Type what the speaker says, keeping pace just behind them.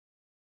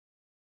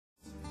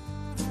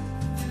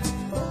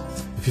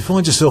If you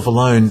find yourself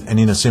alone and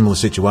in a similar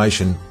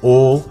situation,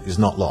 all is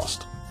not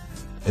lost.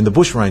 In the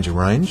Bush Ranger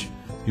range,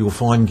 you will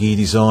find gear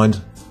designed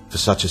for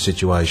such a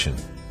situation.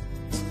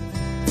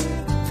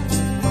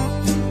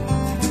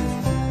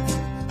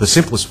 The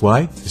simplest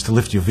way is to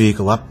lift your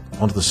vehicle up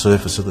onto the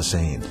surface of the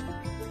sand.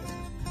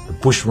 The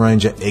Bush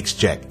Ranger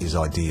X-Jack is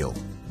ideal.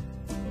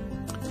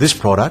 This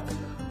product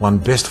won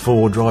Best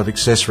Four-Wheel Drive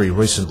Accessory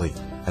recently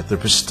at the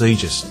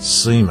prestigious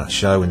SEMA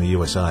show in the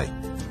USA.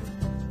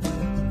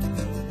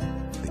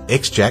 The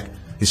X-Jack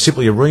is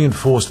simply a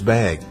reinforced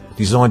bag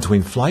designed to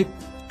inflate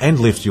and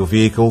lift your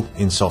vehicle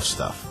in soft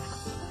stuff.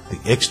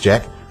 The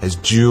X-Jack has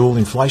dual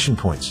inflation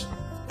points,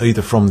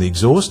 either from the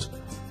exhaust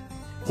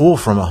or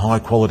from a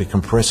high-quality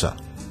compressor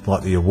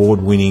like the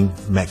award-winning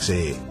Max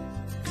Air.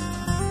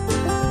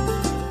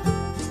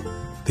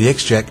 The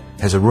X-Jack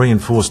has a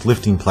reinforced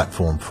lifting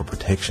platform for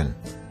protection,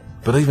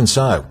 but even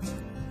so,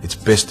 it's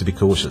best to be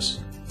cautious.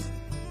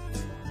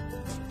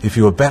 If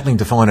you are battling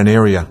to find an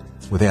area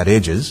without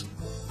edges,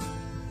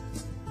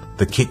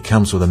 the kit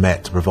comes with a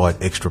mat to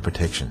provide extra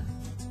protection.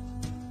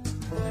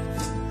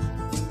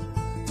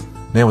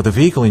 Now, with the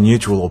vehicle in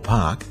neutral or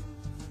park,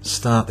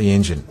 start the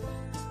engine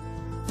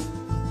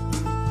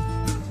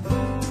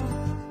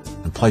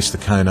and place the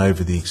cone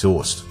over the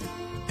exhaust,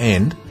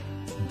 and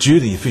due to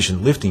the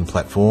efficient lifting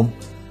platform,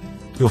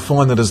 you'll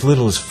find that as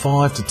little as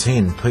 5 to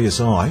 10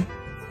 psi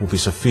will be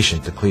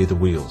sufficient to clear the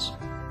wheels.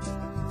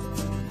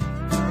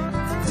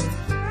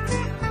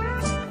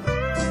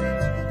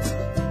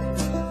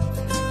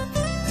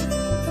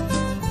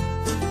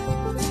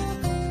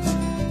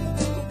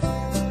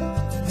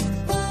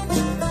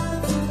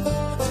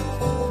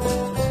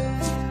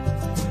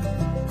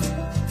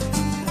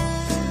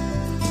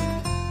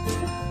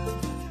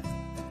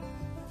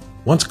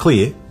 Once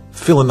clear,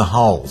 fill in the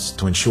holes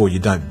to ensure you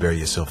don't bury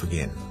yourself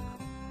again.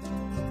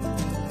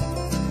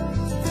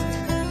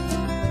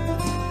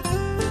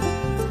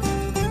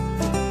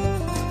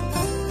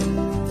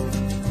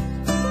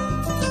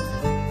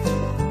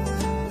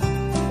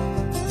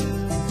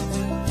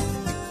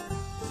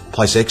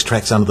 Place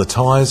X-Tracks under the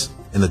tyres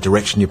in the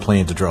direction you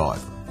plan to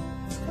drive.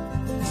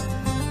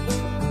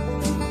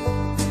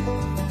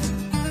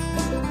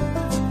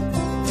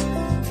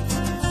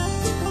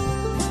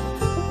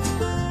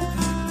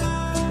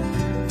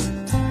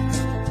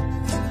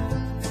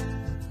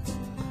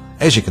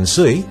 As you can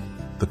see,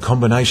 the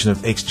combination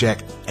of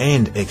X-Jack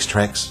and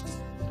X-Tracks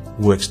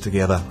works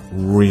together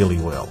really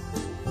well.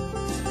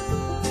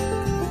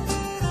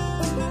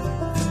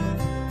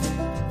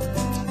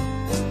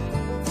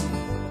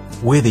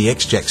 Where the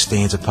X-Jack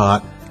stands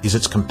apart is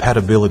its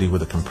compatibility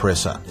with a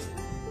compressor.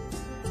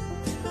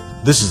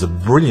 This is a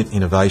brilliant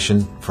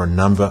innovation for a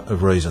number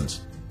of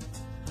reasons.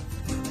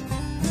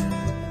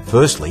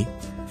 Firstly,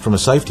 from a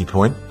safety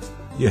point,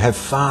 you have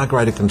far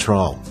greater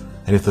control,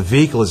 and if the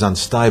vehicle is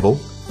unstable,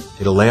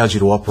 it allows you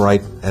to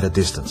operate at a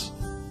distance.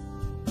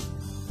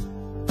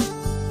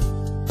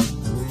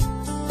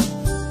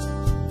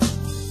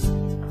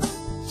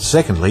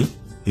 Secondly,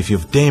 if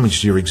you've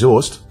damaged your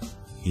exhaust,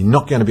 you're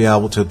not going to be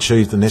able to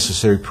achieve the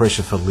necessary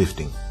pressure for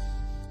lifting.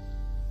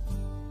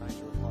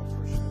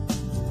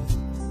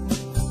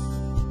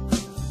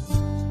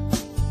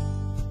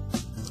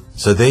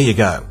 So there you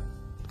go,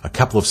 a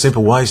couple of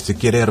simple ways to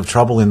get out of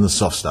trouble in the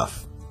soft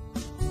stuff.